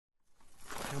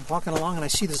I'm walking along and I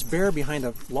see this bear behind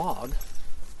a log.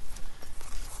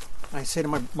 I say to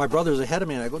my brother's ahead of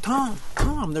me, and I go, Tom,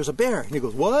 there's a bear. And he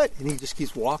goes, what? And he just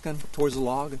keeps walking towards the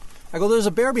log. I go, there's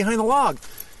a bear behind the log.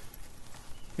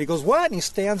 He goes, what? And he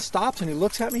stops, and he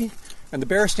looks at me, and the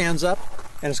bear stands up,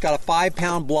 and it's got a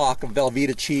 5-pound block of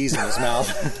Velveeta cheese in his mouth.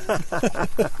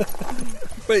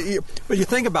 But you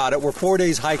think about it, we're 4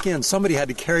 days hike in. Somebody had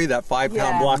to carry that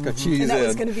 5-pound block of cheese in. And that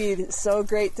was going to be so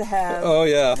great to have. Oh,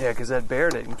 yeah. Yeah, because that bear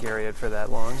didn't carry it for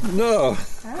that long. No.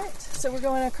 All right, so we're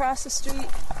going across the street,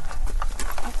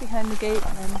 up behind the gate,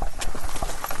 and then...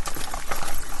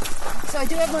 So I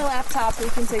do have my laptop. We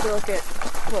can take a look at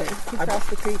what we crossed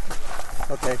the creek.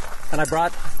 Okay, and I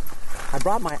brought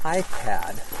my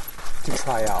iPad to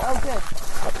try out. Oh, good.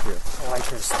 Up here. I like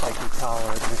your spiky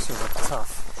collar. It makes you look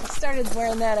tough. I started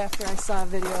wearing that after I saw a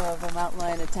video of a mountain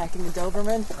lion attacking a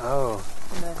Doberman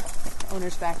in the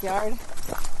owner's backyard.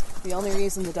 The only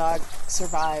reason the dog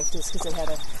survived is because it had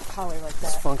a collar like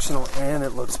that. It's functional and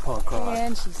it looks punk rock.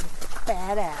 And she's a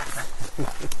badass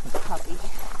puppy.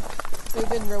 We've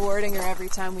been rewarding her every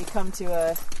time we come to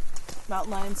a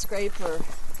mountain lion scrape, or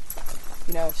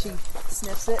she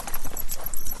sniffs it,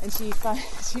 and she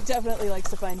definitely likes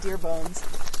to find deer bones.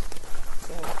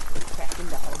 So cracking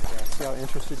dog. Yeah, see how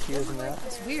interested she is in that?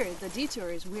 It's weird. The detour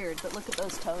is weird, but look at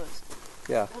those toes.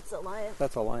 Yeah. That's a lion.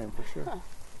 That's a lion for sure. Huh.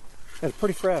 And it's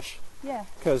pretty fresh. Yeah.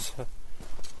 Because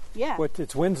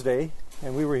it's Wednesday,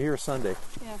 and we were here Sunday.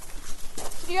 Yeah.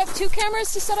 Do you have 2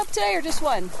 cameras to set up today, or just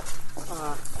one?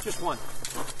 Just one.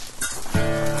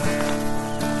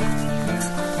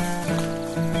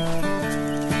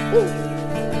 Whoa.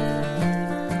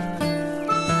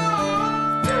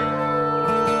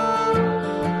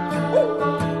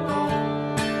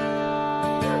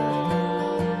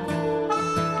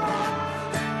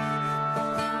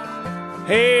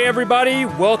 Hey everybody,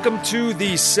 welcome to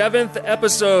the 7th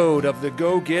episode of the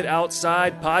Go Get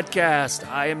Outside podcast.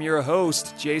 I am your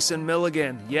host, Jason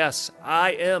Milligan. Yes,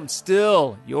 I am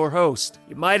still your host.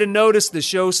 You might have noticed the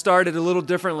show started a little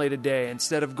differently today.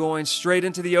 Instead of going straight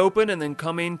into the open and then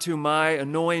coming to my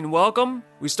annoying welcome,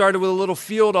 we started with a little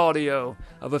field audio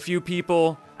of a few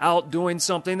people out doing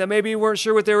something that maybe you weren't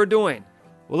sure what they were doing.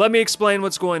 Well, let me explain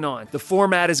what's going on. The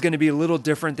format is going to be a little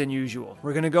different than usual.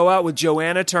 We're going to go out with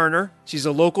Johanna Turner. She's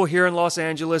a local here in Los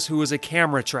Angeles who is a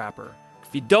camera trapper.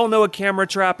 If you don't know what camera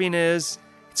trapping is,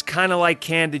 it's kind of like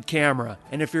candid camera.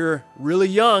 And if you're really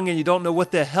young and you don't know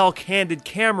what the hell candid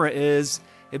camera is,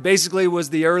 it basically was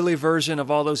the early version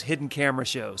of all those hidden camera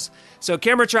shows. So a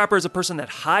camera trapper is a person that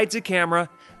hides a camera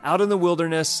out in the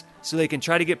wilderness so they can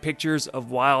try to get pictures of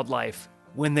wildlife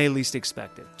when they least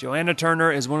expect it. Johanna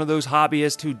Turner is one of those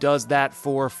hobbyists who does that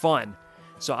for fun.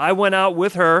 So I went out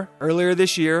with her earlier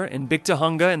this year in Big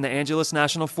Tahunga in the Angeles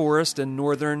National Forest in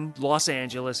northern Los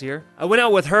Angeles here. I went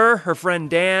out with her friend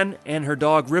Dan, and her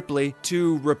dog Ripley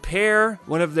to repair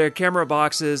one of their camera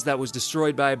boxes that was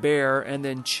destroyed by a bear, and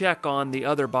then check on the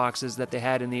other boxes that they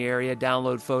had in the area,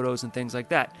 download photos and things like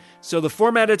that. So the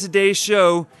format of today's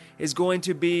show is going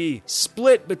to be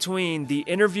split between the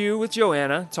interview with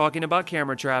Johanna, talking about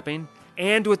camera trapping,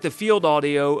 and with the field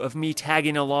audio of me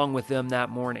tagging along with them that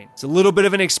morning. It's a little bit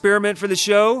of an experiment for the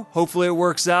show. Hopefully it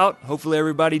works out. Hopefully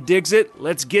everybody digs it.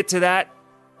 Let's get to that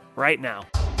right now.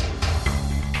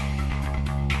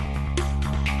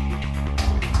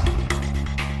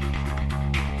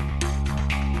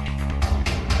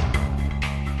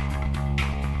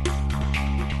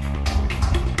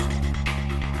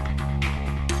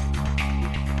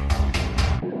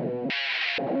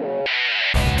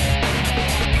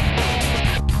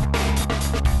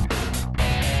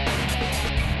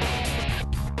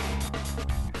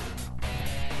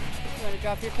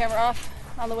 Drop your camera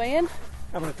off on the way in?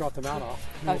 I'm going to drop the mount off.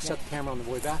 I'm going to set the camera on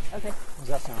the way back. Okay. How's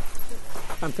that sound?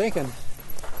 I'm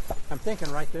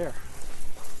thinking right there.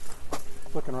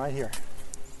 Looking right here.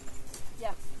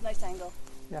 Yeah, nice angle.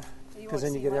 Yeah, because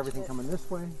then you get everything coming this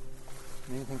way and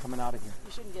anything coming out of here.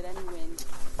 You shouldn't get any wind.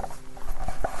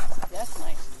 That's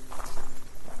nice.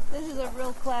 This is a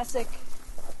real classic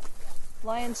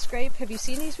lion scrape. Have you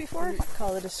seen these before?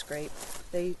 Call it a scrape.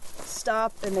 They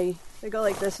stop and they go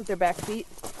like this with their back feet.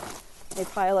 They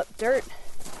pile up dirt,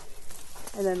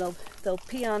 and then they'll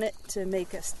pee on it to make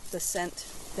the scent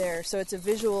there. So it's a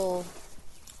visual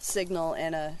signal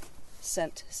and a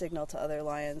scent signal to other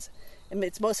lions. And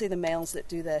it's mostly the males that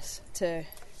do this.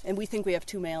 And we think we have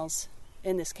 2 males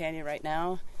in this canyon right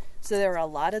now. So there are a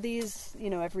lot of these.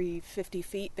 Every 50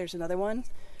 feet there's another one.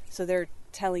 So they're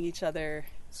telling each other.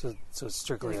 So it's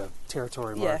strictly a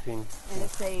territory marking. And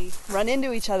if they run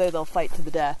into each other, they'll fight to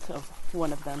the death of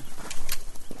one of them.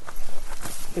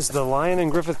 Is the lion in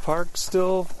Griffith Park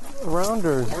still around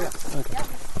or? Yeah. Okay. Yep.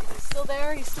 He's still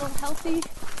there. He's still healthy.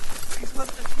 He's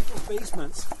living in people's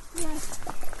basements. Yeah.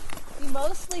 He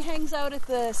mostly hangs out at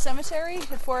the cemetery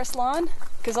at Forest Lawn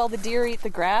because all the deer eat the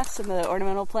grass and the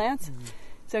ornamental plants. Mm-hmm.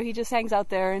 So he just hangs out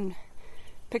there and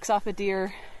picks off a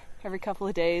deer every couple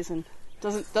of days and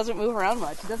doesn't move around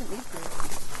much. He doesn't need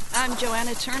to. I'm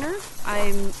Johanna Turner.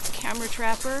 I'm camera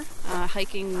trapper.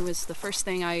 Hiking was the first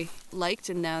thing I liked,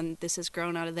 and then this has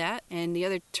grown out of that. And the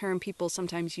other term people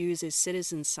sometimes use is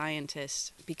citizen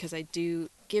scientist, because I do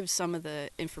give some of the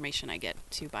information I get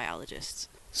to biologists.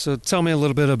 So tell me a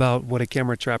little bit about what a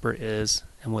camera trapper is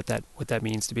and what that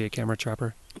means to be a camera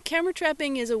trapper. Camera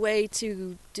trapping is a way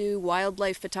to do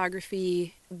wildlife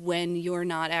photography when you're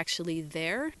not actually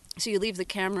there. So you leave the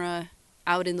camera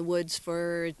out in the woods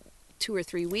for 2 or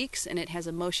 3 weeks, and it has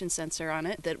a motion sensor on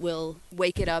it that will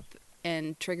wake it up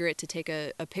and trigger it to take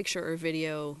a picture or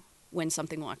video when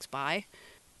something walks by.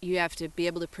 You have to be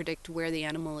able to predict where the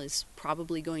animal is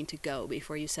probably going to go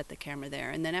before you set the camera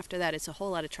there. And then after that, it's a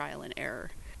whole lot of trial and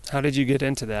error. How did you get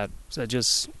into that? Was that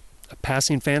just a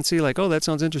passing fancy, like, oh, that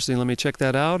sounds interesting, let me check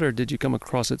that out, or did you come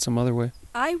across it some other way?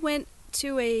 I went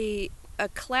to a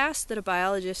class that a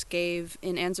biologist gave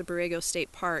in Anza Borrego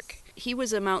State Park. He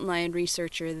was a mountain lion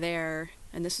researcher there,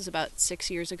 and this was about 6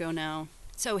 years ago now.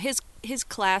 So his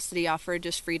class that he offered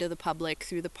just free to the public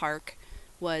through the park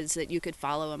was that you could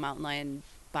follow a mountain lion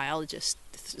biologist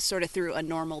sort of through a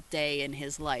normal day in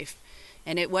his life.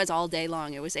 And it was all day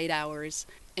long. It was 8 hours.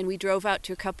 And we drove out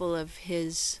to a couple of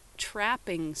his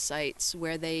trapping sites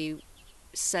where they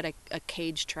set a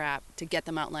cage trap to get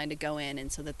the mountain lion to go in,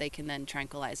 and so that they can then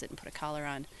tranquilize it and put a collar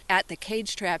on. At the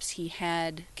cage traps, he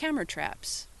had camera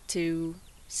traps to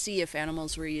see if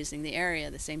animals were using the area,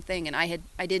 the same thing. And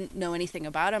I didn't know anything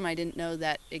about him. I didn't know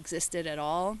that existed at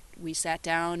all. We sat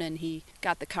down and he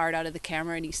got the card out of the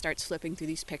camera and he starts flipping through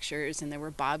these pictures, and there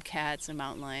were bobcats and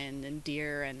mountain lion and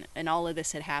deer, and all of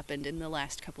this had happened in the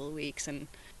last couple of weeks, and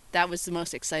that was the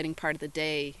most exciting part of the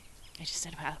day. I just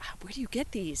said, where do you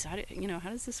get these? How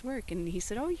does this work? And he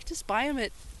said, oh, you just buy them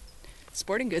at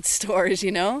sporting goods stores,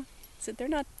 I said, they're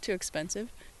not too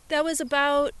expensive. That was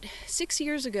about 6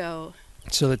 years ago.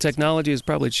 So the technology has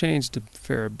probably changed a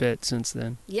fair bit since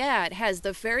then. Yeah, it has.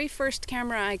 The very first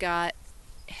camera I got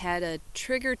had a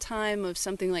trigger time of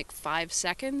something like 5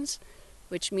 seconds,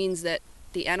 which means that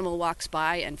the animal walks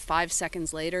by and 5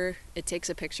 seconds later it takes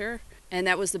a picture. And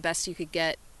that was the best you could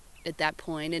get at that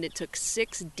point. And it took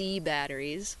 6 D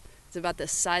batteries. It's about the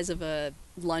size of a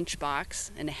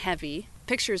lunchbox and heavy.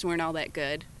 Pictures weren't all that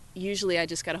good. Usually I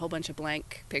just got a whole bunch of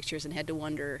blank pictures and had to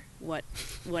wonder what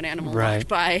animal walked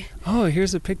by. Oh,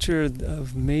 here's a picture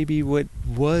of maybe what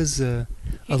was a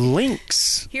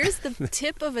lynx. Here's the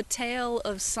tip of a tail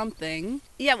of something.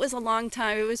 Yeah, it was a long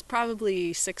time. It was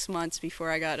probably 6 months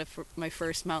before I got my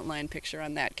first mountain lion picture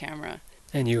on that camera.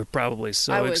 And you were probably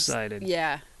so excited.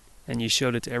 Yeah. And you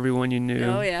showed it to everyone you knew.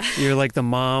 Oh, yeah. You're like the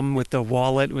mom with the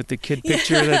wallet with the kid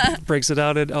picture that breaks it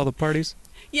out at all the parties.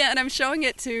 Yeah, and I'm showing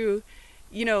it to...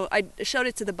 I showed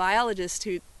it to the biologist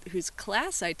whose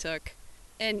class I took,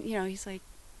 and, he's like,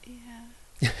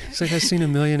 yeah. He's like, I've seen a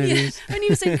million of these. And he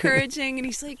was encouraging, and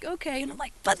he's like, okay. And I'm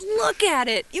like, but look at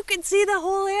it. You can see the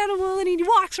whole animal, and he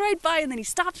walks right by, and then he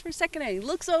stops for a second, and he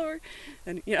looks over,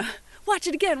 and, watch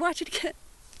it again.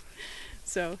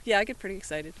 So, yeah, I get pretty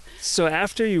excited. So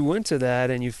after you went to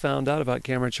that and you found out about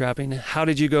camera trapping, how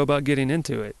did you go about getting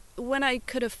into it? When I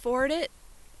could afford it,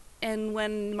 and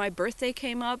when my birthday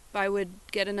came up, I would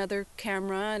get another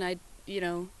camera, and I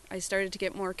started to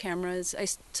get more cameras. I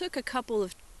took a couple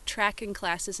of tracking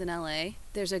classes in LA.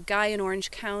 There's a guy in Orange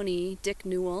County, Dick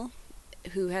Newell,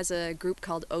 who has a group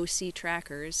called OC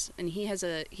Trackers, and he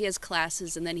has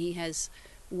classes, and then he has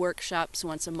workshops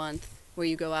once a month where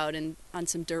you go out and on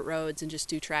some dirt roads and just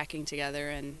do tracking together.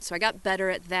 And so I got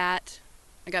better at that.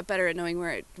 I got better at knowing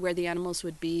where the animals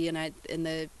would be, and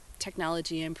the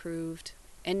technology improved.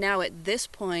 And now at this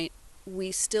point,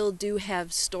 we still do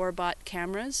have store-bought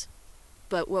cameras,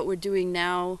 but what we're doing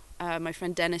now, my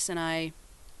friend Dennis and I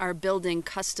are building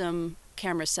custom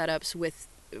camera setups with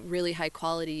really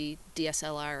high-quality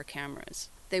DSLR cameras.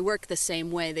 They work the same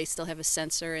way. They still have a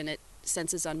sensor, and it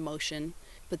senses on motion,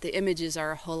 but the images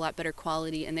are a whole lot better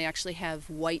quality, and they actually have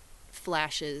white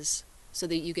flashes so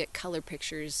that you get color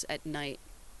pictures at night,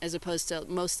 as opposed to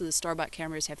most of the store-bought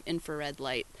cameras have infrared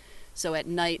light. So at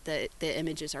night, the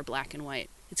images are black and white.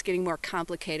 It's getting more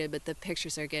complicated, but the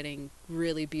pictures are getting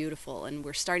really beautiful, and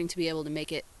we're starting to be able to make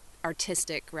it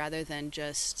artistic rather than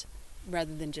just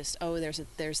oh,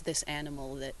 there's this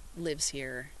animal that lives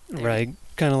here. Right,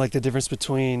 kind of like the difference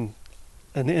between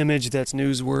an image that's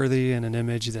newsworthy and an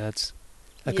image that's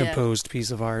a composed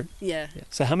piece of art. Yeah.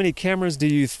 So how many cameras do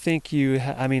you think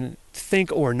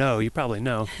think or know, you probably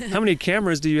know. How many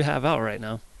cameras do you have out right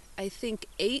now? I think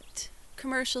 8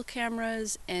 commercial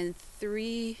cameras and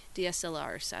 3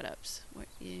 DSLR setups.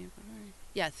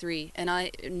 Yeah, 3.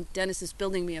 And Dennis is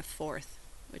building me a 4th,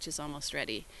 which is almost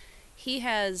ready. He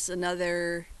has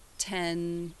another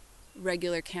 10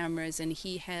 regular cameras, and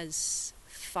he has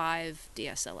 5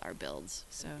 DSLR builds.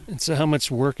 So how much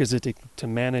work is it to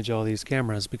manage all these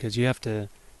cameras? Because you have to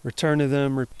return to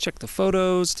them, check the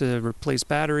photos, to replace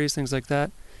batteries, things like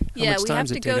that. We have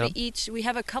to go to each. We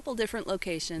have a couple different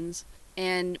locations,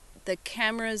 and the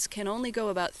cameras can only go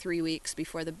about 3 weeks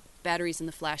before the batteries and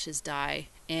the flashes die.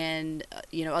 And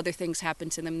other things happen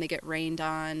to them. They get rained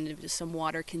on. Some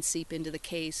water can seep into the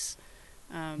case.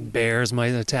 Bears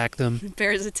might attack them.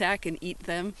 Bears attack and eat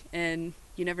them, and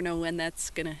you never know when that's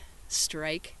gonna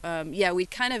strike. We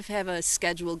kind of have a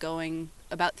schedule going,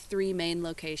 about 3 main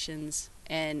locations,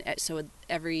 and so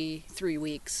every 3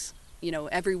 weeks,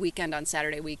 every weekend on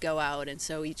Saturday we go out, and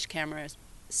so each camera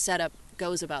setup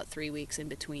goes about 3 weeks in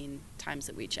between times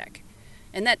that we check.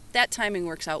 And that timing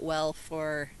works out well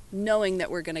for knowing that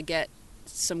we're going to get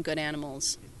some good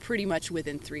animals pretty much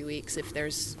within 3 weeks. If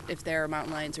there are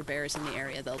mountain lions or bears in the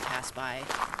area, they'll pass by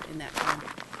in that time.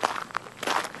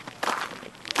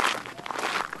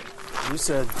 You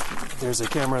said there's a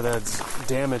camera that's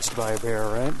damaged by a bear,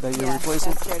 right? That you're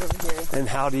replacing? That's right over here. And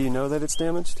how do you know that it's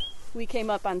damaged? We came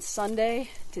up on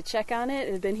Sunday to check on it.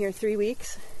 It had been here 3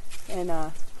 weeks, and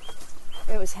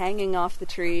it was hanging off the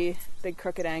tree, big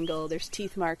crooked angle. There's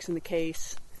teeth marks in the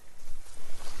case.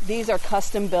 These are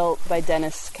custom built by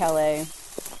Dennis Calais.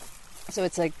 So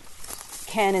it's a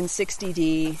Canon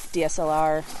 60D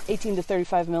DSLR, 18 to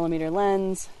 35 millimeter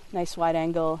lens, nice wide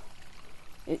angle.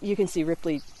 You can see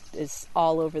Ripley is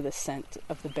all over the scent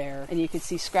of the bear, and you can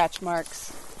see scratch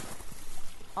marks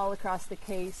all across the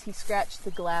case. He scratched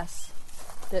the glass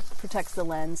that protects the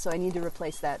lens, so I need to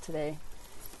replace that today.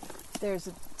 There's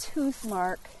a tooth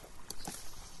mark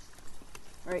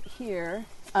right here.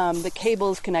 The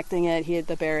cables connecting it,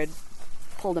 the bear had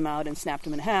pulled them out and snapped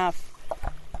them in half.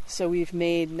 So we've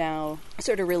made now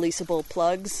sort of releasable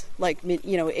plugs, like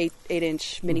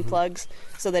 8-inch mini plugs,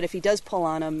 so that if he does pull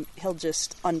on them, he'll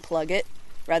just unplug it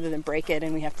rather than break it,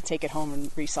 and we have to take it home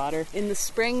and resolder. In the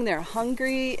spring, they're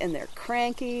hungry and they're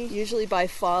cranky. Usually by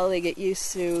fall, they get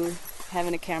used to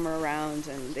having a camera around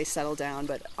and they settle down,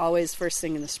 but always first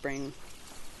thing in the spring.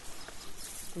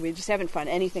 We just haven't found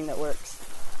anything that works.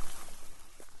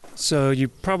 So you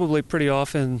probably pretty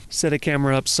often set a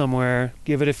camera up somewhere,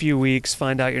 give it a few weeks,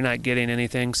 find out you're not getting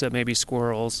anything, except maybe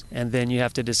squirrels, and then you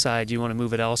have to decide you want to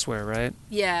move it elsewhere, right?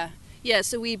 Yeah.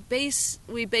 So we base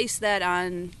that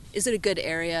on, is it a good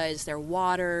area? Is there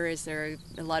water? Is there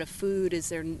a lot of food? Is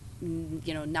there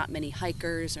not many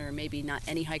hikers, or maybe not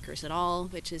any hikers at all,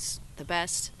 which is the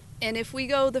best. And if we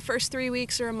go the first 3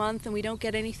 weeks or a month and we don't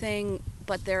get anything,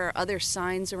 but there are other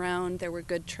signs around, there were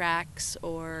good tracks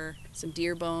or some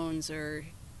deer bones or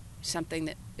something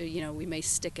that, we may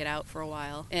stick it out for a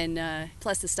while. And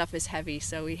plus the stuff is heavy,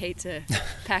 so we hate to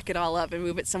pack it all up and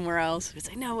move it somewhere else. It's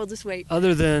like, no, we'll just wait.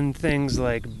 Other than things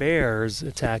like bears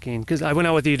attacking, because I went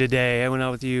out with you today,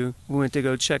 we went to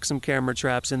go check some camera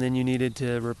traps, and then you needed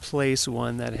to replace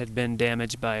one that had been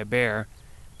damaged by a bear.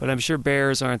 But I'm sure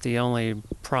bears aren't the only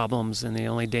problems and the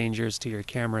only dangers to your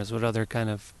cameras. What other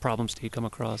kind of problems do you come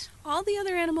across? All the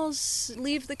other animals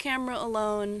leave the camera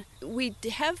alone. We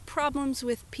have problems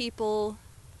with people,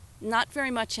 not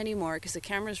very much anymore, because the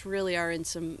cameras really are in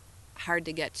some hard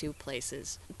to get to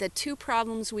places. The 2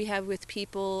 problems we have with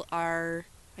people are,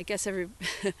 I guess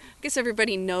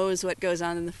everybody knows what goes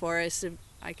on in the forest.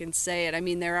 I can say it. I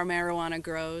mean, there are marijuana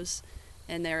grows,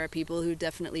 and there are people who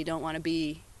definitely don't want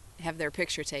to have their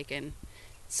picture taken.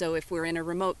 So if we're in a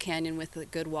remote canyon with a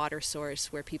good water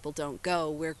source where people don't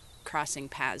go, we're crossing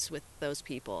paths with those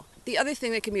people. The other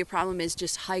thing that can be a problem is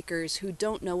just hikers who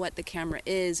don't know what the camera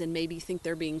is and maybe think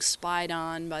they're being spied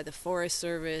on by the Forest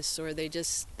Service, or they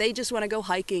just want to go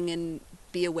hiking and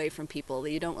be away from people.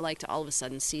 You don't like to all of a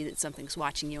sudden see that something's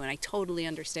watching you, and I totally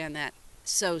understand that.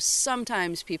 So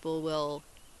sometimes people will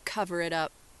cover it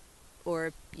up,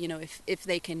 or if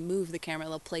they can move the camera,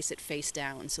 they'll place it face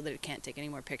down so that it can't take any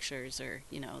more pictures, or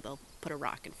they'll put a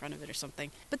rock in front of it or something.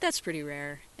 But that's pretty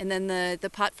rare. And then the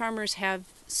pot farmers have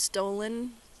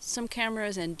stolen some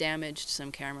cameras and damaged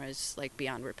some cameras, like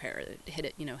beyond repair.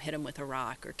 Hit them with a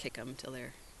rock or kick them till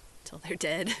they're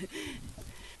dead.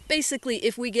 Basically,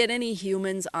 if we get any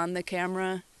humans on the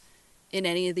camera in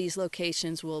any of these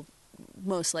locations, we'll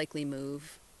most likely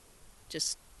move.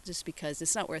 Just just because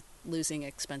it's not worth losing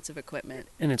expensive equipment.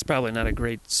 And it's probably not a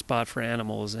great spot for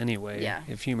animals anyway. Yeah.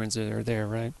 If humans are there,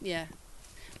 right? Yeah.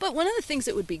 But one of the things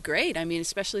that would be great, I mean,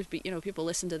 especially if, you know, people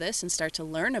listen to this and start to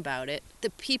learn about it,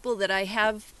 the people that I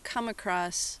have come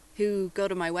across who go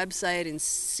to my website and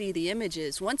see the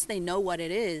images, once they know what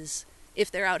it is, if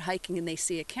they're out hiking and they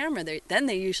see a camera, then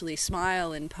they usually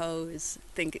smile and pose,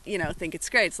 think it's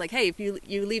great. It's like, hey, if you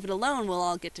leave it alone, we'll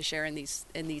all get to share in these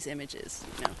images,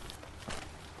 you know.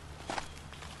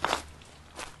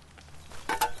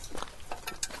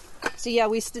 So yeah,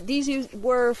 these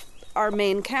were our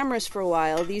main cameras for a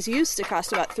while. These used to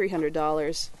cost about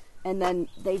 $300, and then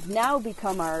they've now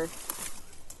become our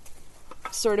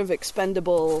sort of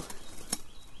expendable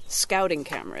scouting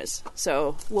cameras.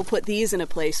 So we'll put these in a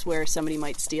place where somebody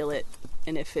might steal it,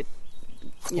 and if it,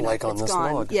 like on it's this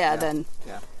gone, log. then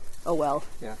oh well.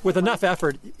 Yeah. With enough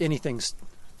effort, anything's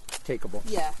takeable.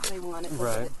 Yeah, they want it.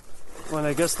 Right. Well, and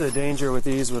I guess the danger with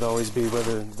these would always be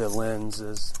whether the lens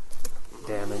is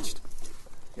damaged.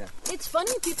 Yeah. It's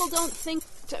funny, people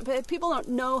don't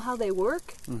know how they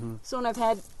work. Mm-hmm. So when I've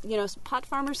had, pot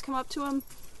farmers come up to them,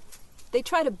 they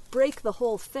try to break the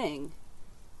whole thing.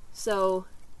 So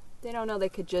they don't know they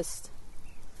could just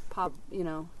pop,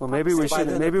 Well, maybe we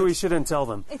shouldn't tell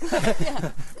them.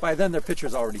 Yeah. By then their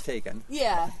picture's already taken.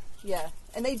 Yeah.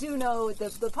 And they do know,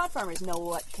 the pot farmers know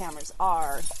what cameras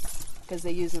are because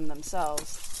they use them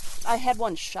themselves. I had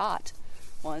one shot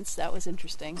once. That was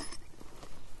interesting.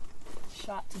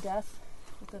 Shot to death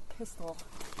with a pistol.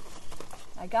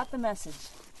 I got the message.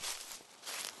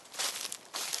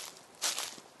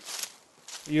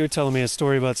 You were telling me a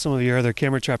story about some of your other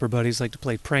camera trapper buddies like to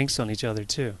play pranks on each other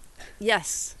too.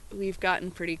 Yes, we've gotten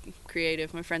pretty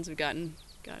creative. My friends have gotten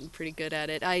pretty good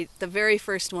at it. The very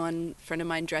first one, a friend of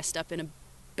mine dressed up in a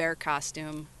bear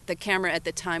costume. The camera at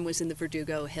the time was in the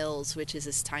Verdugo Hills, which is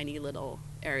this tiny little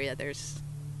area. There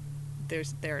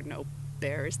are no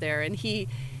bears there, and he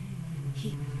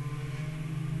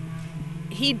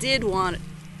did want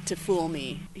to fool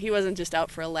me. He wasn't just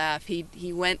out for a laugh.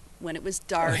 He went when it was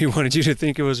dark. Oh, he wanted you to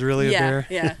think it was really a bear?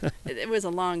 Yeah. It was a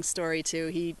long story too.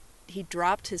 He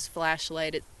dropped his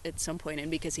flashlight at some point in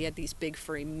because he had these big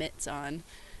furry mitts on.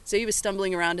 So he was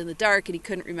stumbling around in the dark and he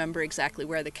couldn't remember exactly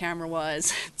where the camera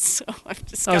was. So I've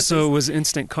just so it was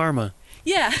instant karma.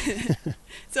 Yeah.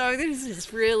 So there's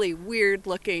this really weird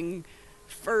looking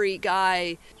furry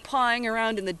guy pawing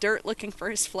around in the dirt looking for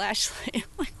his flashlight.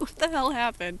 I'm like, what the hell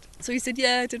happened? So he said,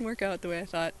 yeah, it didn't work out the way I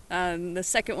thought. The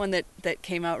second one that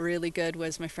came out really good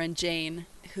was my friend Jane,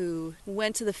 who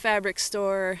went to the fabric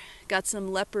store, got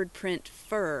some leopard print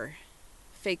fur,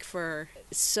 fake fur,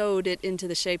 sewed it into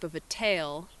the shape of a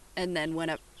tail, and then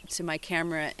went up to my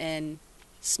camera and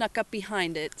snuck up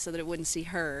behind it so that it wouldn't see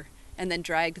her, and then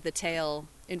dragged the tail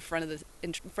in front of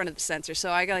the sensor.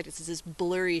 So I got this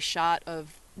blurry shot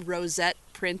of rosette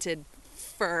printed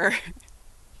fur.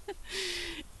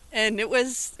 And it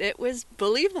was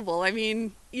believable. I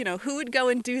mean, who would go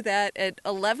and do that at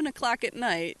 11 o'clock at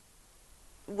night,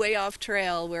 way off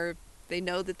trail where they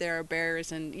know that there are bears?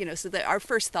 And, so that our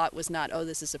first thought was not, oh,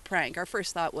 this is a prank. Our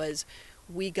first thought was,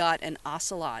 we got an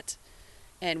ocelot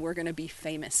and we're going to be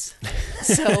famous.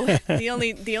 So the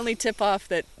only tip-off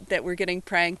that we're getting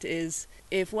pranked is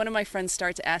if one of my friends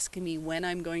starts asking me when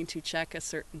I'm going to check a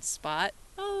certain spot.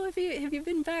 Oh, have you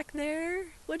been back there?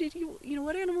 What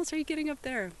animals are you getting up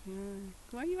there?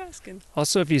 Why are you asking?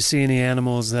 Also, if you see any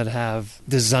animals that have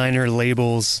designer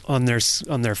labels on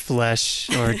their flesh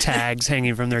or tags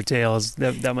hanging from their tails,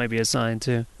 that might be a sign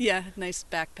too. Yeah, nice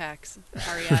backpacks,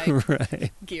 REI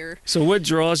right. gear. So what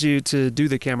draws you to do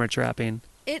the camera trapping?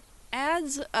 It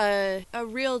adds a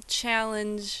real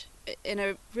challenge and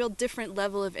a real different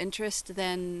level of interest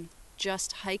than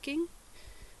just hiking.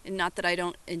 And not that I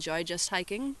don't enjoy just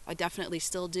hiking, I definitely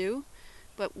still do.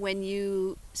 But when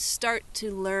you start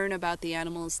to learn about the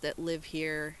animals that live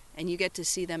here and you get to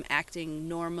see them acting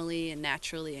normally and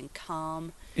naturally and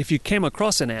calm. If you came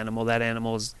across an animal, that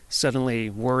animal is suddenly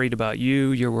worried about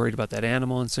you, you're worried about that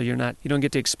animal, and so you don't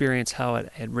get to experience how it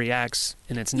reacts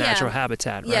in its natural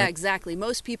habitat, right? Yeah, exactly.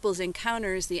 Most people's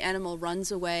encounters, the animal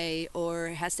runs away or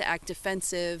has to act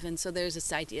defensive, and so there's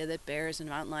this idea that bears and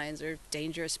mountain lions are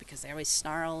dangerous because they always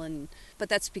snarl, but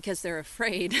that's because they're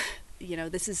afraid.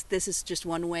 This is just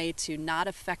one way to not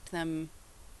affect them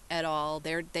at all.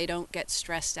 They don't get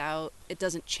stressed out. It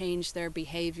doesn't change their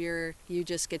behavior. You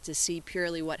just get to see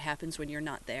purely what happens when you're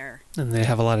not there. And they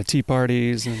have a lot of tea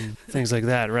parties and things like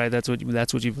that, right? That's what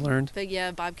you've learned? But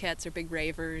yeah, bobcats are big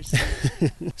ravers.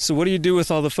 So what do you do with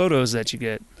all the photos that you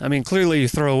get? I mean, clearly you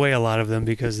throw away a lot of them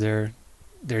because they're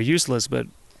useless, but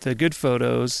the good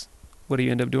photos, what do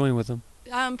you end up doing with them?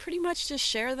 Pretty much just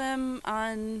share them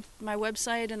on my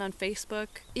website and on Facebook.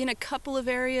 In a couple of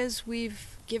areas,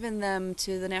 we've given them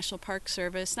to the National Park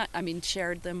Service.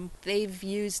 Shared them. They've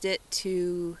used it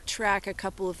to track a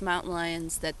couple of mountain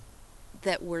lions that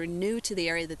were new to the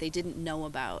area that they didn't know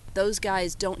about. Those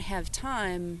guys don't have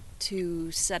time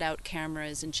to set out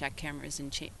cameras and check cameras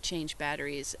and change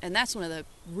batteries. And that's one of the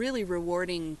really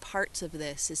rewarding parts of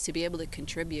this, is to be able to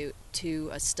contribute to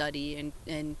a study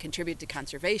and contribute to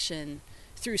conservation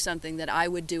through something that I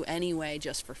would do anyway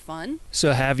just for fun.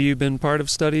 So have you been part of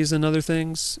studies and other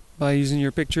things by using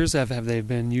your pictures? Have they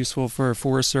been useful for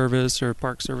Forest Service or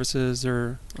Park Services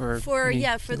or for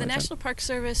the like National Park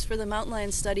Service, for the mountain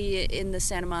lion study in the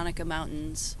Santa Monica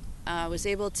Mountains, I was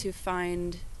able to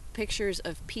find pictures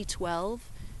of P12,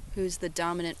 who's the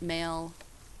dominant male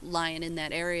lion in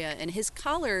that area, and his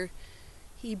collar,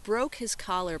 he broke his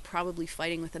collar probably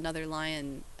fighting with another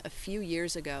lion a few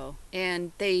years ago,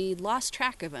 and they lost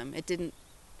track of him. It didn't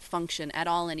function at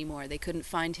all anymore. They couldn't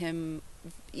find him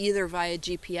either via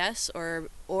GPS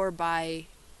or by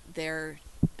their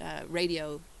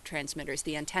radio transmitters,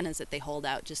 the antennas that they hold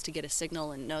out just to get a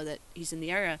signal and know that he's in the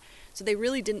area. So they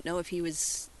really didn't know if he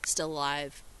was still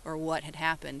alive or what had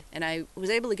happened. And I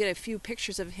was able to get a few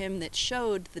pictures of him that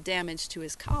showed the damage to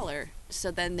his collar.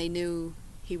 So then they knew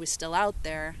he was still out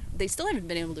there. They still haven't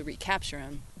been able to recapture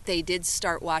him. They did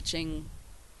start watching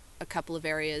a couple of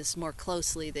areas more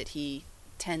closely that he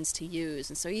tends to use,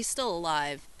 and so he's still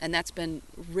alive, and that's been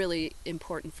really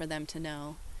important for them to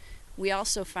know. We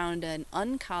also found an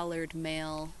uncollared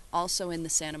male also in the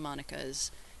Santa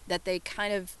Monicas that the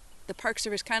Park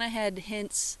Service kind of had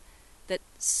hints that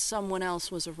someone else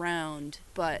was around,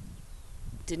 but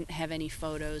didn't have any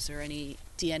photos or any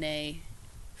DNA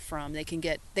from. They can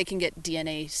get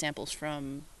DNA samples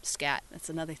from scat. That's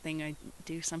another thing I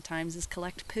do sometimes, is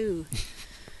collect poo.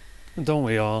 Don't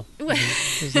we all?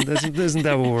 Isn't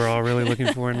that what we're all really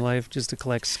looking for in life? Just to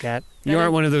collect scat? You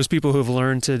aren't one of those people who've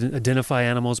learned to identify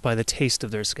animals by the taste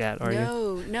of their scat, are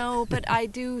you? No, but I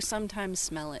do sometimes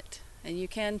smell it. And you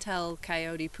can tell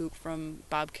coyote poop from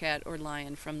bobcat or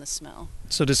lion from the smell.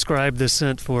 So describe the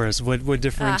scent for us. What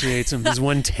differentiates them? Is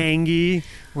one tangy,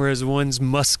 whereas one's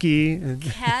musky?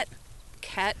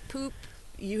 Cat poop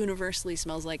universally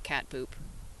smells like cat poop.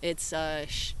 It's a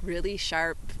really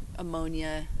sharp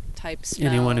ammonia type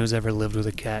smell. Anyone who's ever lived with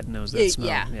a cat knows that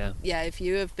smell. Yeah, if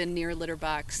you have been near a litter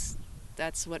box,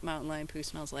 that's what mountain lion poo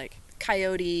smells like.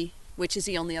 Coyote, which is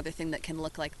the only other thing that can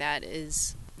look like that,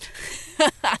 is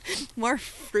more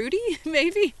fruity,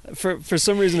 maybe. For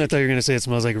some reason, I thought you were going to say it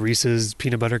smells like Reese's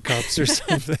peanut butter cups or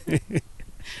something.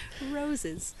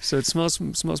 Roses. So it smells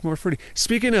more fruity.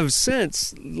 Speaking of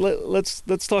scents,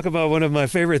 let's talk about one of my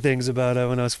favorite things about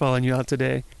when I was following you out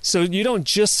today. So you don't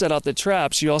just set out the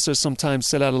traps; you also sometimes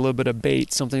set out a little bit of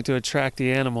bait, something to attract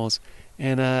the animals.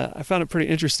 And I found it pretty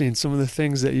interesting, some of the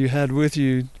things that you had with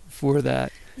you for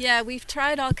that. Yeah, we've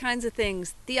tried all kinds of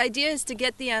things. The idea is to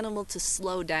get the animal to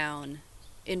slow down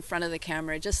in front of the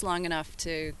camera just long enough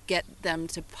to get them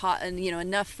to and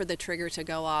enough for the trigger to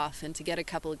go off and to get a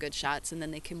couple of good shots, and then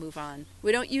they can move on.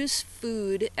 We don't use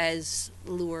food as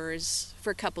lures for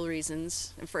a couple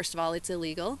reasons. And first of all, it's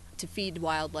illegal to feed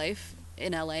wildlife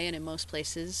in LA and in most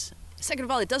places. Second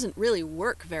of all, it doesn't really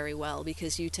work very well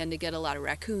because you tend to get a lot of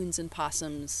raccoons and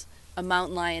possums. A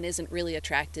mountain lion isn't really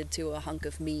attracted to a hunk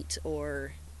of meat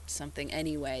or something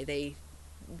anyway.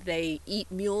 They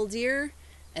eat mule deer,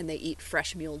 and they eat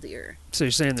fresh mule deer. So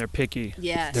you're saying they're picky?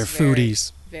 Yes. They're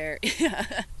foodies. Very.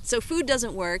 So food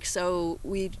doesn't work, so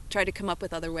we try to come up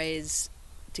with other ways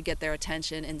to get their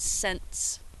attention, and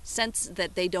scents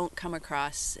that they don't come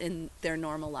across in their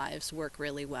normal lives work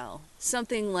really well.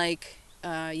 Something like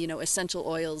essential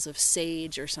oils of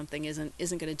sage or something isn't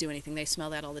going to do anything. They smell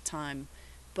that all the time.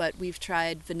 But we've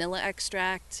tried vanilla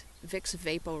extract, Vicks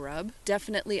VapoRub,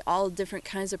 definitely all different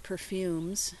kinds of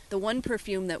perfumes. The one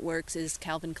perfume that works is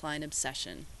Calvin Klein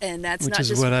Obsession. And that's Which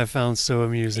is what I found so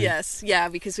amusing. Yes, yeah,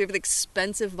 because we have an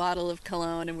expensive bottle of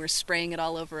cologne and we're spraying it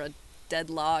all over a dead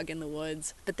log in the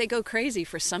woods. But they go crazy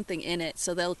for something in it,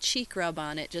 so they'll cheek rub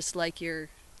on it just like your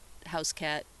house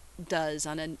cat does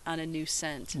on a new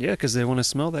scent. Yeah, because they want to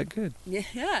smell that good.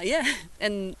 Yeah.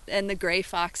 And the gray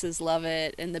foxes love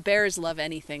it, and the bears love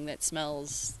anything that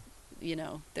smells.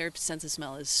 Their sense of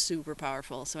smell is super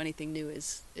powerful, so anything new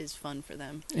is is fun for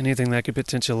them. Anything that could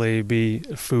potentially be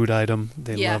a food item,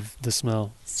 they Yeah. love the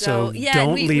smell. So, yeah,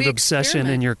 don't and leave we obsession in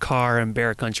experiment. your car in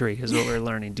bear country is what we're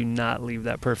learning. Do not leave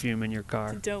that perfume in your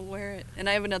car. Don't wear it. And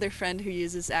I have another friend who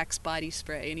uses Axe body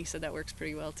spray, and he said that works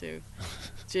pretty well too.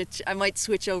 Which I might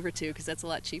switch over to because that's a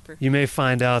lot cheaper. You may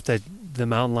find out that the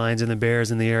mountain lions and the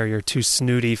bears in the area are too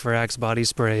snooty for Axe body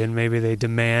spray, and maybe they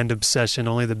demand obsession,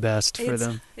 only the best for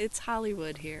them. It's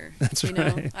Hollywood here. That's you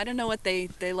know? right. I don't know what they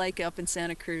like up in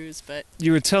Santa Cruz, but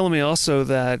You were telling me also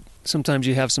that sometimes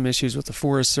you have some issues with the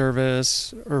Forest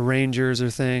Service or rangers or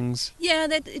things. yeah,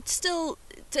 that it still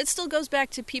goes back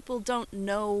to people don't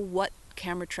know what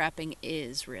camera trapping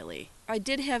is really. I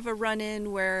did have a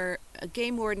run-in where a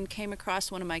game warden came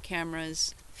across one of my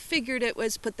cameras, figured it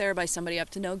was put there by somebody up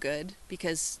to no good,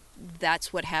 because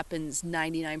that's what happens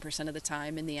 99% of the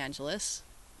time in the Angeles,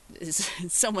 is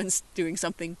someone's doing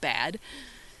something bad.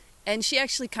 And she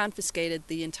actually confiscated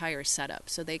the entire setup.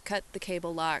 So they cut the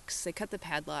cable locks, they cut the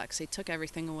padlocks, they took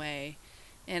everything away.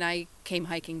 And I came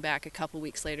hiking back a couple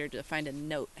weeks later to find a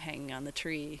note hanging on the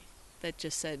tree that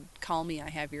just said, "Call me, I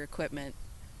have your equipment."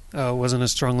 Oh, it wasn't a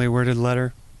strongly worded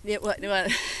letter? Well,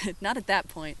 not at that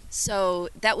point. So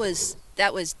that was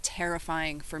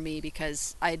terrifying for me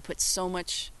because I had put so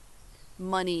much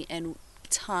money and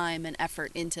time and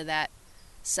effort into that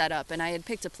setup, and I had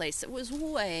picked a place that was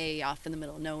way off in the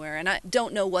middle of nowhere. And I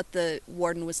don't know what the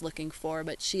warden was looking for,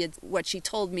 but what she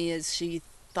told me is she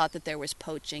thought that there was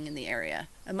poaching in the area.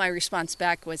 And my response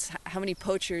back was, "How many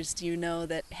poachers do you know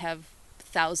that have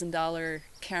 $1,000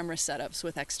 camera setups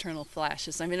with external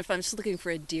flashes? I mean, if I'm just looking for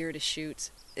a deer to shoot,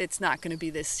 it's not going to be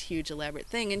this huge elaborate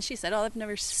thing." And she said, "Oh, I've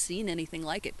never seen anything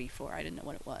like it before. I didn't know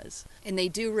what it was." And they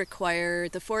do require,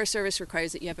 the Forest Service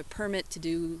requires that you have a permit to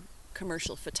do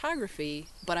commercial photography,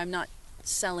 but I'm not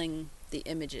selling the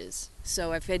images.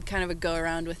 So I've had kind of a go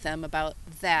around with them about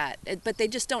that. But they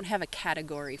just don't have a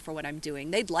category for what I'm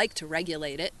doing. They'd like to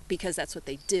regulate it because that's what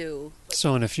they do.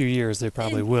 So in a few years, they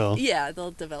probably will. Yeah,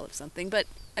 they'll develop something. But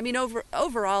I mean,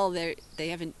 overall, they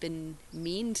haven't been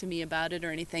mean to me about it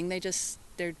or anything. They're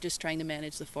just trying to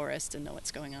manage the forest and know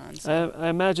what's going on. So. I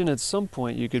imagine at some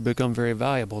point you could become very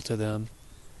valuable to them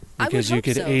because I would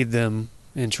you could hope so. aid them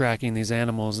in tracking these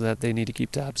animals that they need to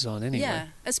keep tabs on anyway. Yeah,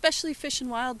 especially Fish and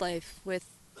Wildlife with,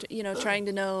 trying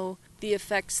to know the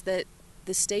effects that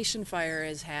the station fire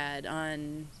has had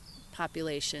on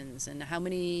populations and how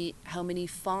many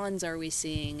fawns are we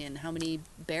seeing and how many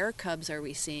bear cubs are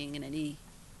we seeing in any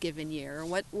given year,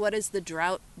 or what is the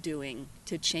drought doing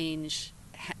to change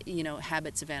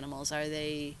habits of animals. Are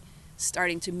they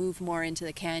starting to move more into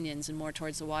the canyons and more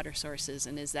towards the water sources,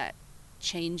 and is that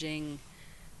changing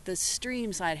the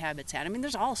stream side habitat? I mean,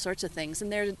 there's all sorts of things,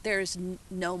 and there's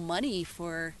no money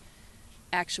for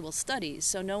actual studies,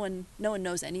 so no one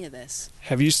knows any of this.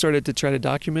 Have you started to try to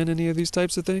document any of these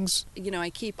types of things? I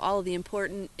keep all of the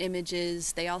important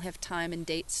images. They all have time and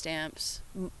date stamps.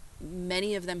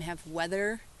 Many of them have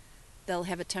weather. They'll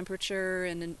have a temperature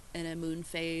and a moon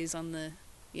phase on the,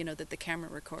 that the camera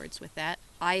records with that.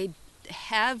 I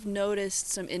have noticed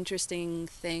some interesting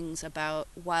things about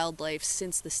wildlife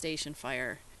since the station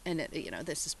fire. And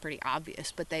this is pretty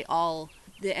obvious, but the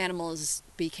animals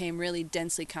became really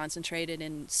densely concentrated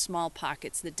in small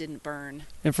pockets that didn't burn.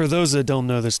 And for those that don't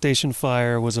know, the station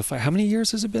fire was a fire. How many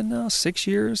years has it been now? 6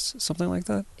 years? Something like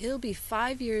that? It'll be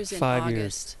 5 years in 5 August.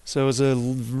 years. So it was a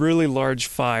really large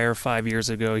fire 5 years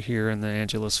ago here in the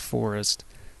Angeles forest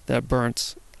that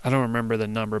burnt, I don't remember the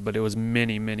number, but it was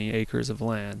many, many acres of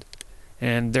land.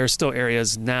 And there's still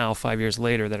areas now, 5 years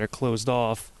later, that are closed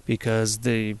off because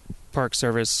the Park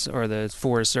Service or the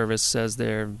Forest Service says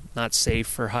they're not safe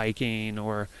for hiking,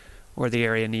 or the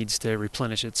area needs to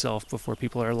replenish itself before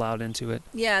people are allowed into it.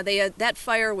 Yeah, that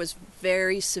fire was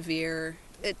very severe.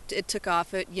 It took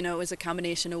off. It was a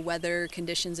combination of weather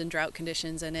conditions and drought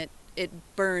conditions, and it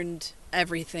burned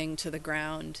everything to the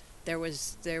ground. There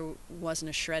wasn't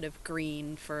a shred of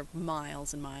green for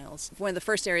miles and miles. One of the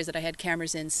first areas that I had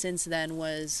cameras in since then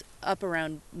was up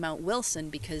around Mount Wilson,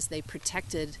 because they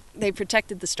protected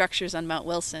the structures on Mount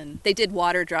Wilson. They did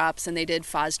water drops and they did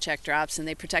Phos-Check drops, and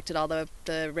they protected all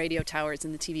the radio towers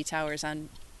and the TV towers on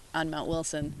Mount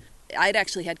Wilson. I'd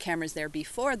actually had cameras there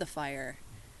before the fire,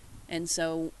 and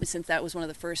so since that was one of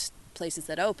the first places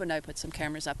that opened, I put some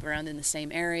cameras up around in the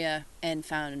same area and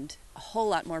found a whole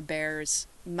lot more bears.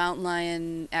 Mountain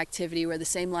lion activity where the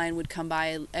same lion would come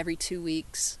by every 2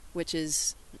 weeks, which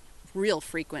is real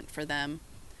frequent for them,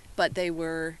 but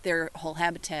their whole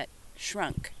habitat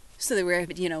shrunk. So they were,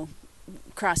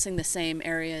 crossing the same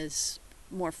areas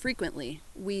more frequently.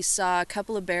 We saw a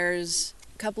couple of bear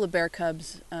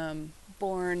cubs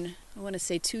born, I want to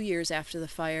say 2 years after the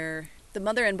fire, The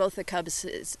mother and both the cubs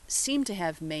seem to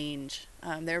have mange.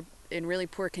 They're in really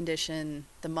poor condition.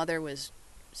 The mother was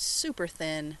super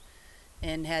thin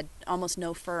and had almost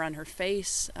no fur on her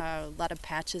face, a lot of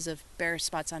patches of bare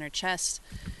spots on her chest.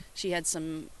 She had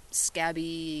some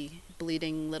scabby,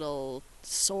 bleeding little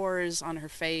sores on her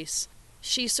face.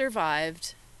 She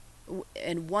survived,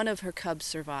 and one of her cubs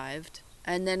survived.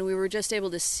 And then we were just able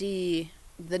to see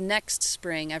the next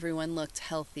spring everyone looked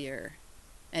healthier.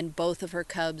 And both of her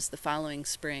cubs the following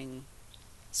spring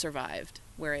survived,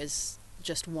 whereas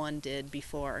just one did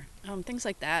before. Things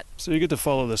like that. So you get to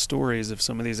follow the stories of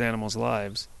some of these animals'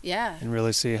 lives. Yeah. And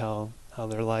really see how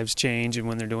their lives change and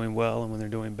when they're doing well and when they're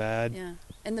doing bad. Yeah.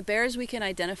 And the bears we can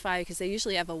identify because they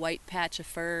usually have a white patch of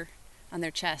fur on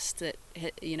their chest that,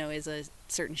 is a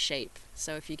certain shape.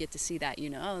 So if you get to see that,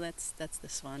 that's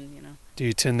this one, Do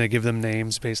you tend to give them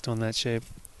names based on that shape?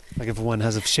 Like if one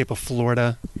has a shape of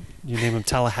Florida, you name them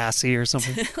Tallahassee or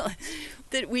something?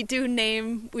 That we do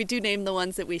name the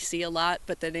ones that we see a lot,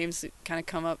 but the names kind of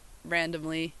come up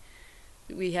randomly.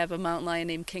 We have a mountain lion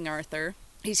named King Arthur.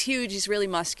 He's huge, he's really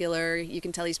muscular. You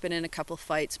can tell he's been in a couple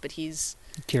fights, but he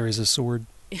carries a sword.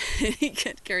 He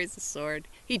carries a sword.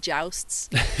 He jousts.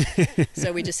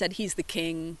 So we just said he's the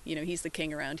king, he's the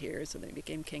king around here, so they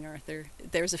became King Arthur.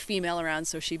 There's a female around,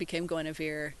 so she became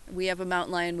Guinevere. We have a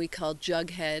mountain lion we call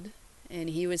Jughead, and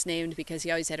he was named because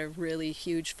he always had a really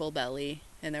huge full belly,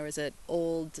 and there was an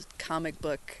old comic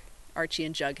book, Archie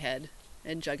and Jughead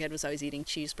was always eating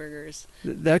cheeseburgers.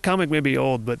 That comic may be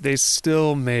old, but they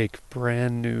still make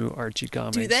brand new Archie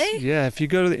comics. Do they? Yeah, if you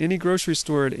go to any grocery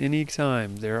store at any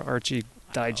time, there are Archie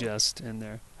digest in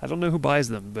there. I don't know who buys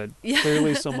them, but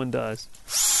clearly someone does.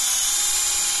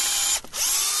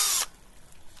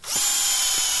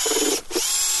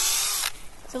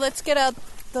 So let's get out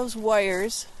those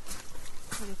wires.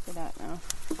 Ready for that now.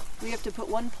 We have to put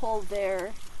one pole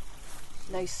there,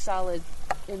 nice solid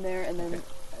in there, and then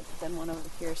one over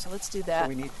here. So let's do that. So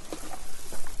we need.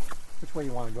 Which way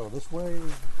you want to go? This way,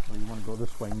 or you want to go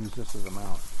this way and use this as a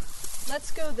mount?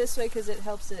 Let's go this way because it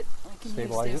helps it. I can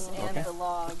Stabilize use this it? and Okay. the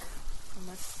log.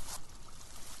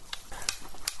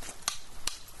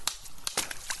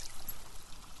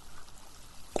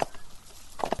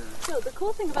 So the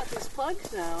cool thing about these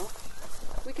plugs now,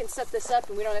 we can set this up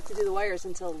and we don't have to do the wires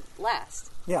until last.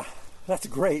 Yeah, that's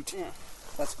great. Yeah.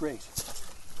 That's great.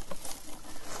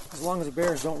 As long as the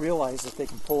bears don't realize that they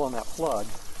can pull on that plug.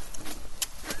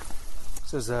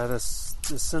 So is that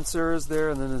the sensor is there,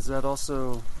 and then is that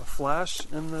also a flash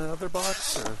in the other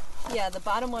box? Or? Yeah, the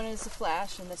bottom one is the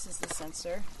flash, and this is the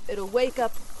sensor. It'll wake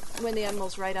up when the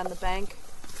animal's right on the bank,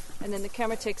 and then the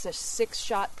camera takes a 6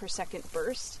 shot per second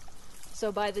burst.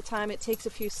 So by the time it takes a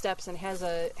few steps and has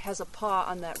a paw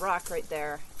on that rock right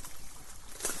there,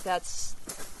 that's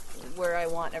where I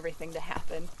want everything to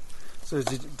happen. So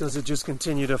does it just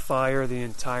continue to fire the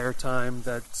entire time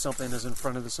that something is in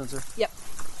front of the sensor? Yep.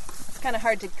 It's kind of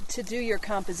hard to do your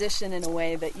composition in a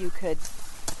way that you could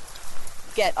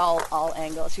get all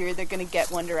angles. You're either going to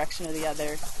get one direction or the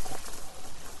other.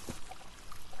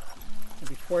 And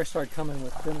before I started coming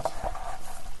with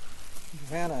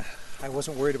Johanna, I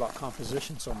wasn't worried about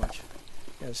composition so much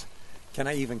as can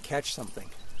I even catch something?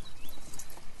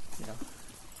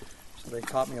 So they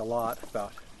taught me a lot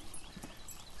about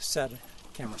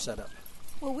camera setup.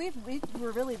 Well, we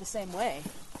were really the same way,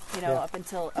 Yeah. up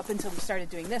until we started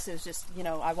doing this. It was just,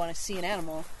 I want to see an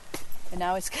animal, and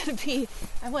now it's going to be,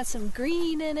 I want some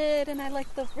green in it, and I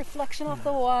like the reflection off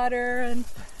the water, and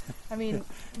I mean,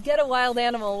 get a wild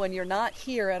animal when you're not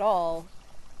here at all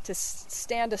to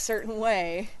stand a certain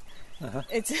way. Uh-huh.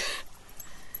 It's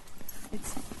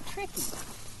tricky.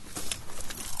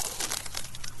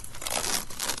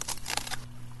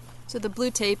 So the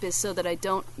blue tape is so that I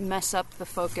don't mess up the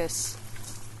focus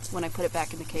when I put it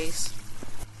back in the case.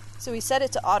 So we set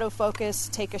it to autofocus,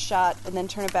 take a shot, and then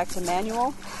turn it back to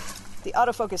manual. The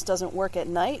autofocus doesn't work at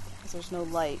night because there's no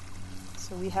light.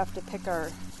 So we have to pick our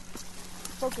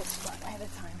focus spot ahead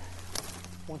of time.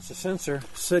 Once the sensor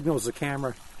signals the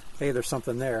camera, hey, there's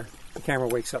something there, the camera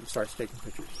wakes up and starts taking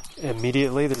pictures.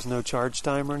 Immediately? There's no charge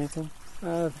time or anything?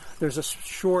 There's a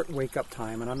short wake-up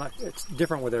time, and it's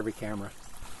different with every camera.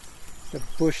 The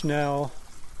Bushnell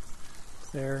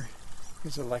there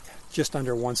is like just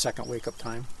under 1 second wake-up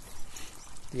time.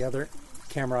 The other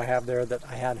camera I have there that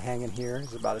I had hanging here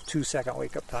is about a 2 second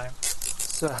wake-up time.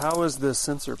 So how is this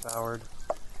sensor powered?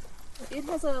 It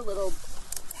has a little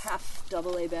half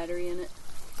AA battery in it.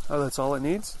 Oh, that's all it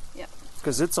needs? Yeah.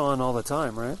 Because it's on all the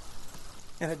time, right?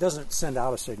 And it doesn't send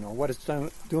out a signal. What it's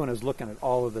doing is looking at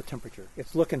all of the temperature.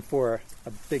 It's looking for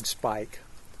a big spike,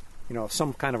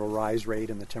 some kind of a rise rate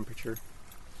in the temperature.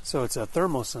 So it's a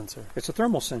thermal sensor. It's a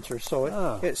thermal sensor,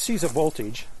 so it sees a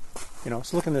voltage.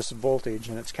 It's looking at this voltage,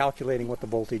 and it's calculating what the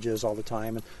voltage is all the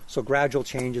time. And so gradual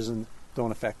changes and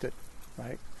don't affect it,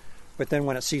 right? But then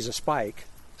when it sees a spike,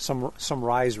 some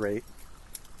rise rate,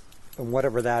 and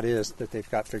whatever that is that they've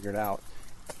got figured out,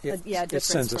 it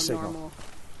sends a signal. Normal.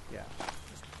 Yeah.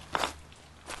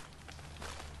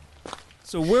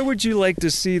 So where would you like to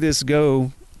see this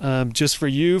go? Just for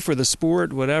you, for the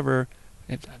sport, whatever.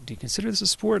 Do you consider this a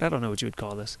sport? I don't know what you would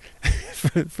call this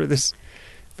for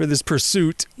this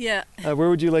pursuit. Yeah. Where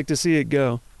would you like to see it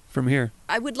go from here?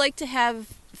 I would like to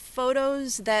have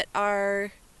photos that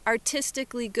are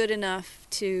artistically good enough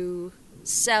to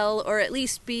sell or at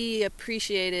least be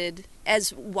appreciated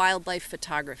as wildlife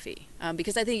photography,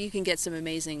 because I think you can get some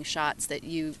amazing shots that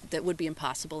would be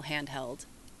impossible handheld.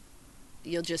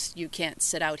 You can't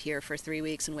sit out here for 3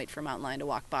 weeks and wait for a mountain lion to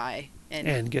walk by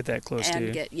and get that close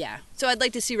to you. So I'd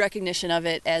like to see recognition of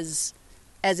it as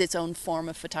its own form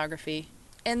of photography.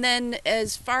 And then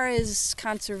as far as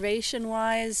conservation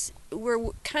wise, we're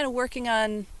kind of working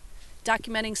on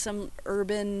documenting some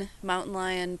urban mountain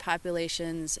lion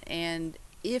populations, and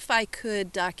if I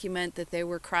could document that they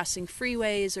were crossing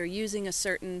freeways or using a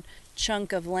certain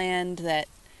chunk of land that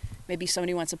maybe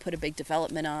somebody wants to put a big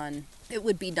development on, it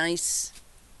would be nice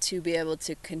to be able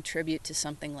to contribute to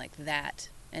something like that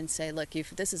and say, look,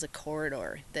 if this is a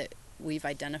corridor that we've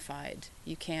identified,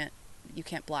 you can't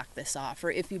block this off. Or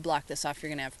if you block this off, you're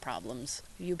going to have problems.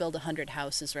 If you build 100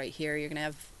 houses right here, you're going to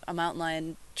have a mountain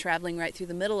lion traveling right through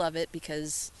the middle of it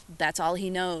because that's all he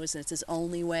knows, and it's his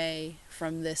only way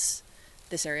from this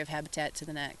area of habitat to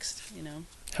the next,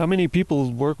 How many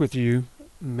people work with you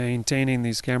maintaining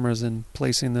these cameras and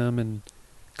placing them and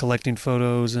collecting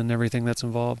photos and everything that's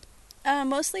involved?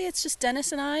 Mostly it's just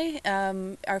Dennis and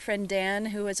I. Our friend Dan,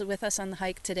 who was with us on the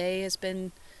hike today, has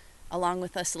been along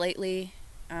with us lately.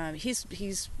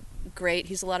 He's great.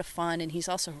 He's a lot of fun, and he's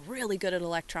also really good at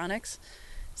electronics.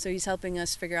 So he's helping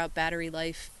us figure out battery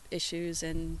life issues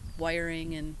and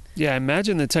wiring and. Yeah, I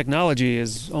imagine the technology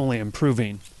is only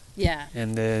improving. Yeah.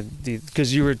 And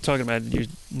because you were talking about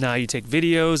now you take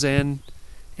videos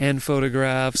and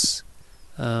photographs,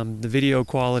 the video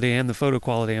quality and the photo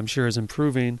quality I'm sure is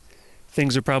improving.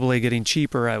 Things are probably getting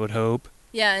cheaper, I would hope.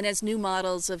 Yeah, and as new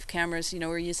models of cameras,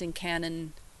 we're using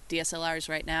Canon DSLRs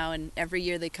right now, and every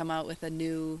year they come out with a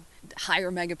new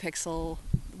higher megapixel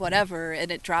whatever,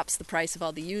 and it drops the price of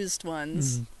all the used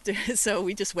ones. Mm-hmm. So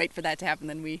we just wait for that to happen,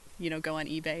 then we go on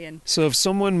eBay. And so if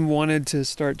someone wanted to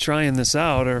start trying this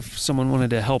out, or if someone wanted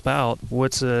to help out,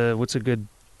 what's a good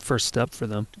first step for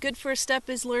them? Good first step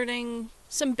is learning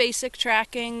some basic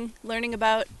tracking, learning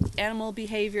about animal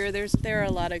behavior. There are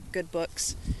a lot of good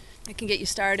books that can get you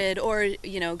started, or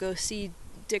go see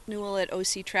Dick Newell at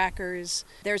OC Trackers.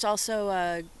 There's also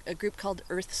a group called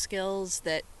Earth Skills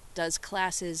that does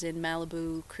classes in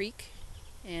Malibu Creek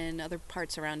and other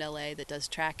parts around LA that does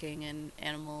tracking and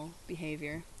animal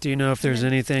behavior. Do you know if there's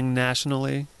anything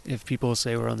nationally, if people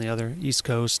say we're on the other East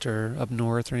Coast or up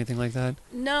north or anything like that?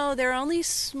 No, there are only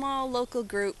small local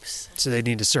groups. So they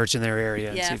need to search in their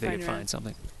area and see if they can around. find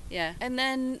something. Yeah, and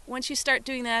then once you start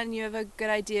doing that and you have a good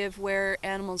idea of where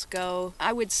animals go,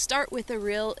 I would start with a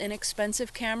real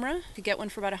inexpensive camera. You could get one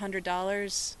for about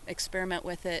 $100, experiment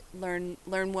with it, learn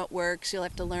what works. You'll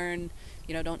have to learn,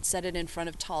 don't set it in front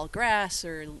of tall grass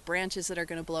or branches that are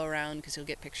going to blow around because you'll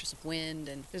get pictures of wind.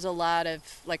 And there's a lot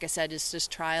of, like I said, it's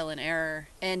just trial and error,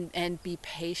 and be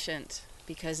patient,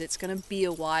 because it's going to be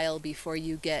a while before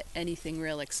you get anything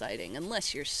real exciting,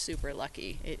 unless you're super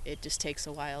lucky. It just takes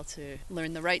a while to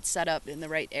learn the right setup in the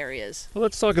right areas. Well,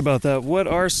 let's talk about that. What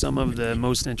are some of the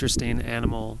most interesting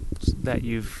animals that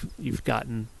you've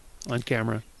gotten on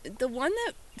camera? The one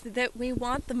that we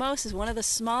want the most is one of the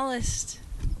smallest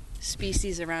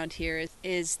species around here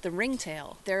is the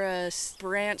ringtail. They're a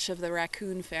branch of the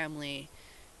raccoon family.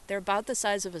 They're about the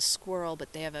size of a squirrel,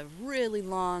 but they have a really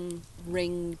long,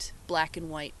 ringed, black and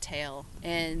white tail.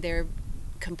 And they're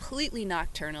completely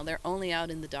nocturnal. They're only out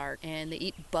in the dark. And they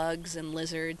eat bugs and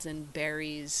lizards and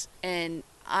berries. And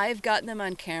I've gotten them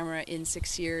on camera in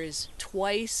 6 years,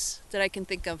 twice that I can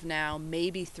think of now,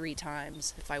 maybe 3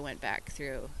 times if I went back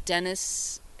through.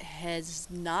 Dennis has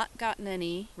not gotten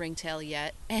any ringtail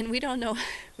yet, and we don't know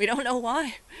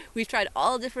why. We've tried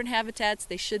all different habitats.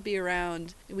 They should be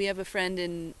around. We have a friend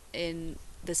in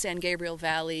the San Gabriel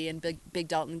Valley and Big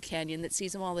Dalton Canyon that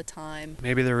sees them all the time.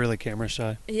 Maybe they're really camera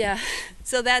shy. Yeah,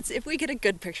 so if we get a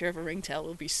good picture of a ringtail,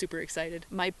 we'll be super excited.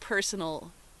 My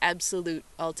personal absolute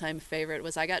all-time favorite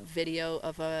was I got video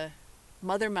of a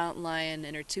mother mountain lion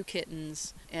and her 2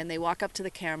 kittens, and they walk up to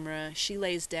the camera. She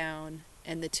lays down,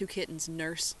 and the 2 kittens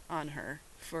nurse on her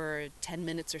for 10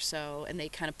 minutes or so, and they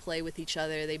kind of play with each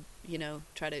other. They,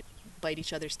 try to bite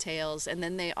each other's tails, and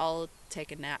then they all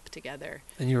take a nap together.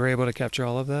 And you were able to capture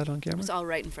all of that on camera? It was all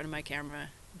right in front of my camera.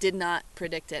 Did not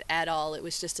predict it at all. It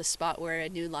was just a spot where I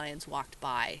knew lions walked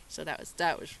by. So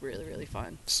that was really, really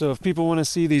fun. So if people want to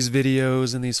see these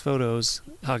videos and these photos,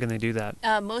 how can they do that?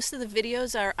 Most of the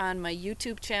videos are on my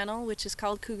YouTube channel, which is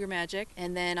called Cougar Magic.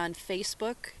 And then on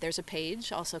Facebook, there's a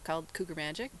page also called Cougar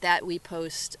Magic that we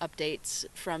post updates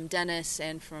from Dennis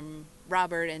and from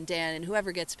Robert and Dan, and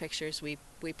whoever gets pictures, we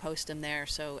post them there.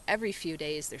 So every few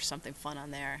days there's something fun on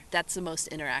there. That's the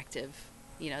most interactive.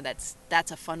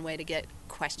 That's a fun way to get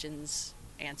questions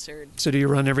answered. So do you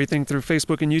run everything through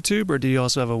Facebook and YouTube, or do you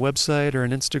also have a website or an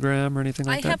Instagram or anything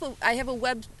like that?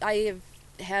 I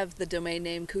have the domain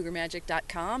name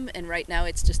cougarmagic.com, and right now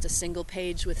it's just a single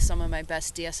page with some of my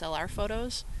best DSLR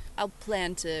photos. I'll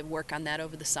plan to work on that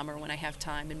over the summer when I have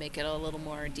time and make it a little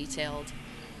more detailed.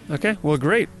 Okay, well,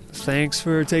 great. Thanks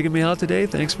for taking me out today.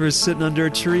 Thanks for sitting under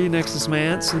a tree next to some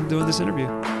ants and doing this interview.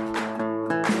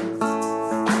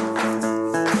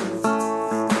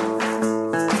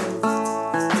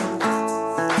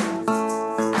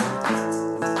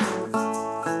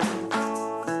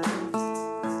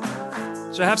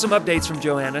 So I have some updates from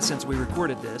Johanna since we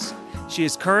recorded this. She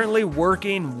is currently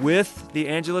working with the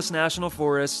Angeles National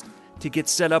Forest to get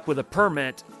set up with a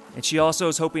permit, and she also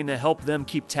is hoping to help them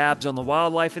keep tabs on the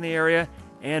wildlife in the area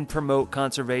and promote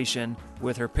conservation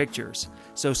with her pictures.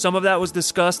 So some of that was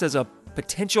discussed as a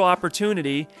potential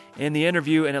opportunity in the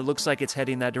interview, and it looks like it's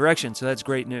heading that direction, so that's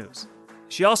great news.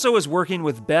 She also is working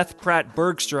with Beth Pratt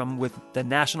Bergstrom with the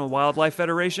National Wildlife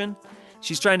Federation.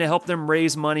 She's trying to help them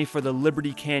raise money for the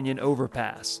Liberty Canyon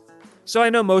overpass. So I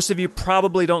know most of you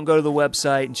probably don't go to the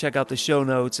website and check out the show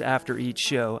notes after each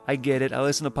show. I get it. I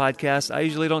listen to podcasts. I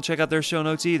usually don't check out their show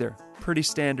notes either. Pretty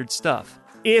standard stuff.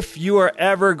 If you are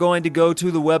ever going to go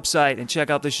to the website and check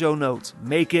out the show notes,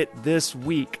 make it this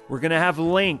week. We're going to have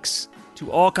links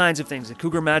to all kinds of things. The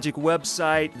Cougar Magic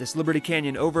website, this Liberty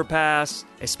Canyon overpass,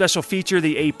 a special feature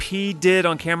the AP did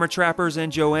on camera trappers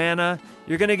and Johanna.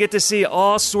 You're going to get to see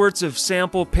all sorts of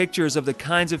sample pictures of the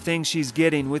kinds of things she's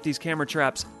getting with these camera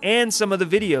traps and some of the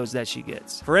videos that she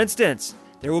gets. For instance,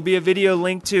 there will be a video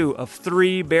linked to of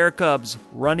 3 bear cubs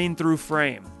running through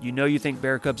frame. You know you think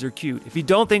bear cubs are cute. If you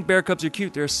don't think bear cubs are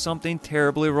cute, there's something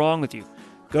terribly wrong with you.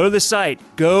 Go to the site,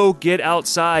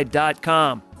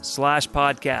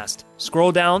 gogetoutside.com/podcast.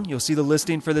 Scroll down, you'll see the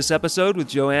listing for this episode with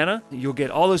Johanna. You'll get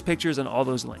all those pictures and all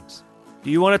those links. Do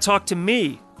you want to talk to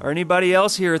me or anybody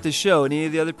else here at the show, any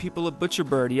of the other people at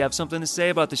Butcherbird? Do you have something to say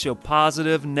about the show?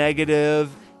 Positive,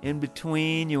 negative, in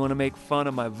between? You want to make fun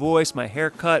of my voice, my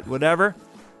haircut, whatever?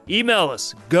 Email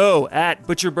us,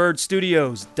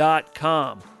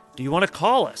 go@butcherbirdstudios.com. Do you want to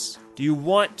call us? Do you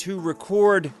want to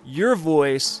record your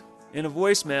voice in a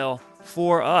voicemail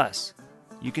for us?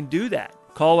 You can do that.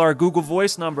 Call our Google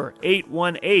Voice number,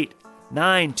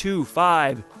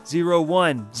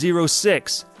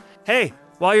 818-925-0106. Hey,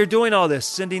 while you're doing all this,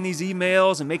 sending these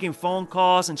emails and making phone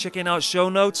calls and checking out show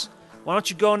notes, why don't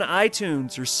you go into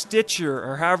iTunes or Stitcher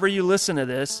or however you listen to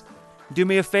this? Do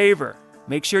me a favor.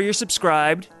 Make sure you're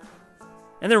subscribed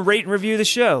and then rate and review the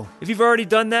show. If you've already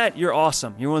done that, you're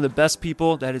awesome. You're one of the best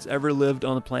people that has ever lived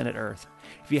on the planet Earth.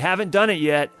 If you haven't done it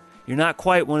yet, you're not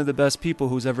quite one of the best people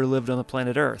who's ever lived on the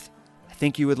planet Earth. I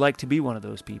think you would like to be one of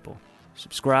those people.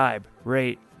 Subscribe,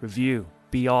 rate, review.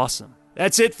 Be awesome.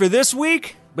 That's it for this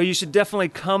week, but you should definitely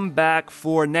come back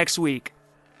for next week.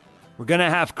 We're going to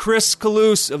have Chris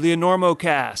Kalous of the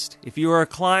Enormocast. If you are a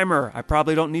climber, I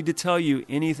probably don't need to tell you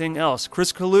anything else.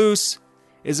 Chris Kalous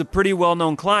is a pretty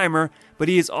well-known climber, but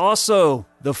he is also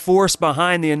the force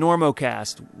behind the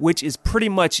Enormocast, which is pretty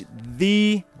much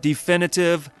the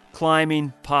definitive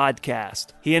climbing podcast.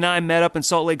 He and I met up in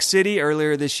Salt Lake City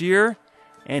earlier this year,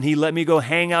 and he let me go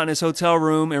hang out in his hotel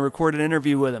room and record an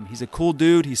interview with him. He's a cool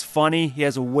dude. He's funny. He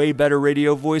has a way better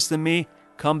radio voice than me.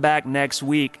 Come back next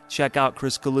week. Check out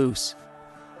Chris Kalous.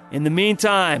 In the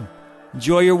meantime,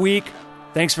 enjoy your week.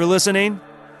 Thanks for listening.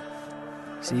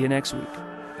 See you next week.